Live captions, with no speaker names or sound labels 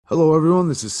Hello everyone,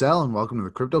 this is Sal and welcome to the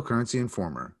Cryptocurrency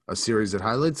Informer, a series that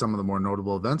highlights some of the more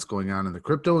notable events going on in the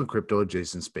crypto and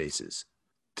crypto-adjacent spaces.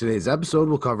 Today's episode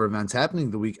will cover events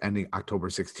happening the week ending October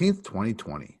 16th,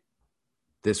 2020.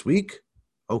 This week,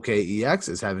 OKEx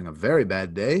is having a very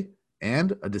bad day,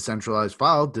 and a decentralized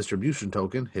FIL distribution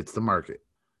token hits the market.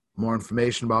 More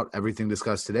information about everything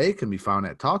discussed today can be found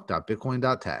at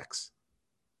Talk.Bitcoin.Tax.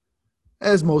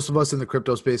 As most of us in the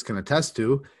crypto space can attest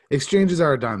to, exchanges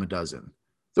are a dime a dozen.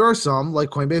 There are some, like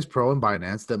Coinbase Pro and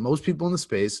Binance, that most people in the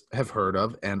space have heard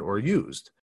of and or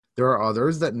used. There are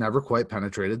others that never quite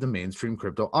penetrated the mainstream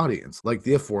crypto audience, like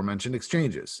the aforementioned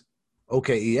exchanges.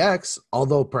 OKEx,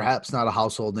 although perhaps not a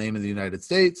household name in the United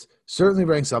States, certainly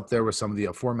ranks up there with some of the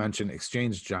aforementioned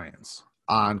exchange giants.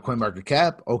 On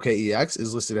CoinMarketCap, OKEx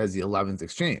is listed as the 11th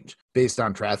exchange, based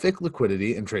on traffic,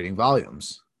 liquidity, and trading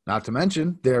volumes. Not to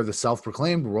mention, they are the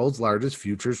self-proclaimed world's largest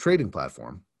futures trading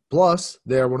platform. Plus,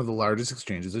 they are one of the largest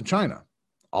exchanges in China.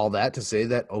 All that to say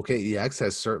that OKEx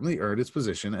has certainly earned its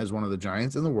position as one of the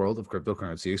giants in the world of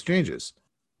cryptocurrency exchanges.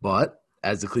 But,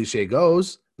 as the cliche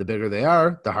goes, the bigger they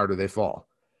are, the harder they fall.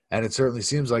 And it certainly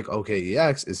seems like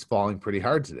OKEx is falling pretty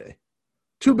hard today.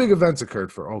 Two big events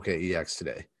occurred for OKEx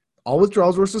today. All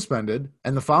withdrawals were suspended,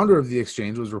 and the founder of the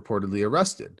exchange was reportedly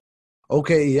arrested.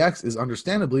 OKEx is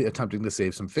understandably attempting to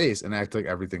save some face and act like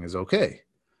everything is okay.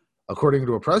 According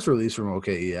to a press release from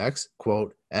OKEx,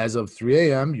 quote, as of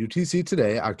 3 a.m. UTC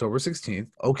today, October 16th,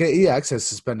 OKEx has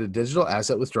suspended digital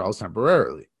asset withdrawals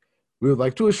temporarily. We would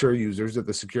like to assure users that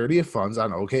the security of funds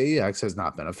on OKEx has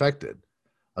not been affected.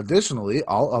 Additionally,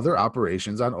 all other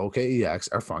operations on OKEx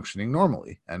are functioning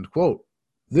normally, end quote.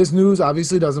 This news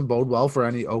obviously doesn't bode well for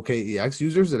any OKEx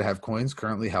users that have coins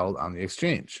currently held on the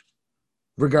exchange.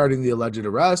 Regarding the alleged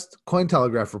arrest,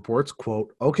 Cointelegraph reports,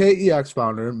 quote, OKEx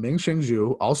founder Ming-Xing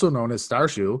Zhu, also known as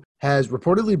Starshu, has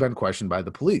reportedly been questioned by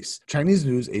the police, Chinese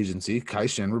news agency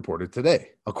Caixin reported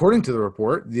today. According to the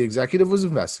report, the executive was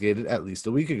investigated at least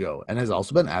a week ago and has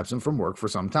also been absent from work for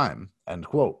some time, end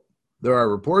quote. There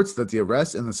are reports that the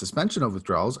arrest and the suspension of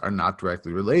withdrawals are not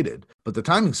directly related, but the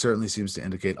timing certainly seems to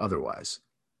indicate otherwise.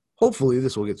 Hopefully,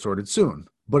 this will get sorted soon,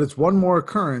 but it's one more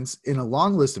occurrence in a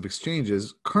long list of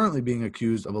exchanges currently being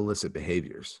accused of illicit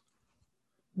behaviors.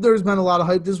 There's been a lot of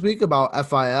hype this week about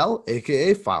FIL,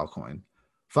 aka Filecoin.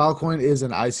 Filecoin is an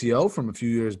ICO from a few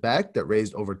years back that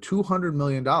raised over $200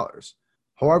 million.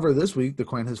 However, this week, the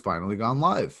coin has finally gone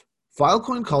live.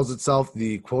 Filecoin calls itself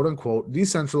the quote-unquote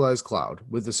decentralized cloud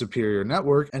with a superior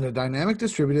network and a dynamic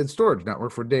distributed storage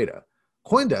network for data.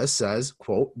 CoinDesk says,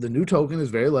 quote, the new token is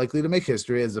very likely to make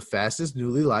history as the fastest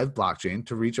newly live blockchain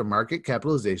to reach a market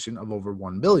capitalization of over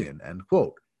 $1 billion, end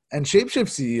quote. And Shapeshift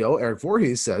CEO Eric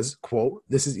Voorhees says, quote,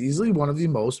 this is easily one of the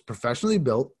most professionally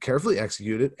built, carefully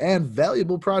executed, and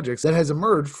valuable projects that has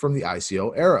emerged from the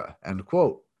ICO era, end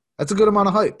quote. That's a good amount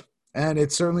of hype, and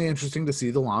it's certainly interesting to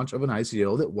see the launch of an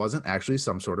ICO that wasn't actually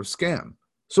some sort of scam.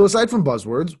 So aside from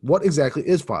buzzwords, what exactly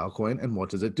is Filecoin and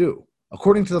what does it do?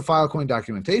 According to the Filecoin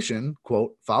documentation,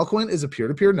 quote, Filecoin is a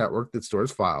peer-to-peer network that stores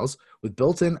files with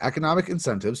built-in economic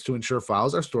incentives to ensure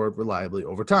files are stored reliably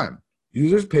over time.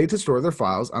 Users pay to store their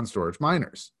files on storage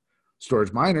miners.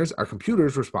 Storage miners are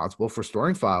computers responsible for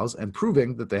storing files and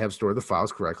proving that they have stored the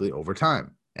files correctly over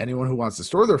time. Anyone who wants to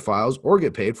store their files or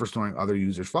get paid for storing other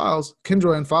users' files can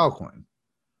join Filecoin.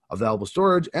 Available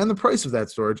storage and the price of that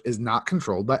storage is not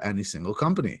controlled by any single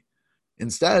company.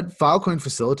 Instead, Filecoin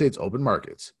facilitates open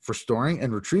markets for storing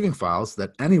and retrieving files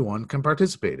that anyone can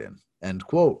participate in, end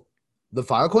quote. The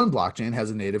Filecoin blockchain has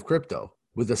a native crypto,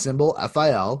 with the symbol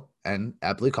FIL and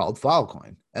aptly called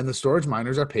Filecoin, and the storage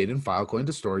miners are paid in Filecoin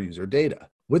to store user data.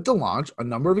 With the launch, a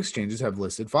number of exchanges have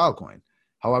listed Filecoin.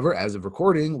 However, as of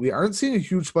recording, we aren't seeing a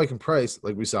huge spike in price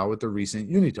like we saw with the recent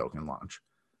Unitoken launch.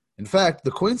 In fact, the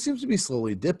coin seems to be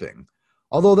slowly dipping,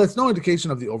 although that's no indication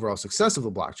of the overall success of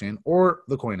the blockchain or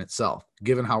the coin itself,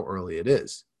 given how early it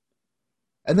is.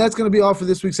 And that's going to be all for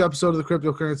this week's episode of the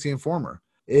Cryptocurrency Informer.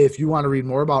 If you want to read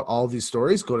more about all of these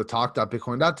stories, go to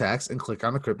Talk.Bitcoin.Tax and click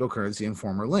on the Cryptocurrency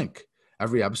Informer link.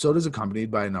 Every episode is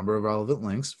accompanied by a number of relevant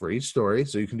links for each story,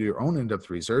 so you can do your own in-depth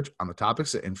research on the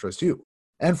topics that interest you.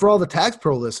 And for all the Tax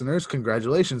Pro listeners,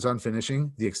 congratulations on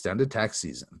finishing the extended tax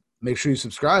season. Make sure you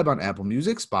subscribe on Apple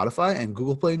Music, Spotify, and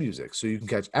Google Play Music so you can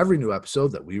catch every new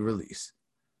episode that we release.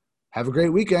 Have a great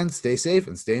weekend, stay safe,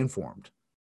 and stay informed.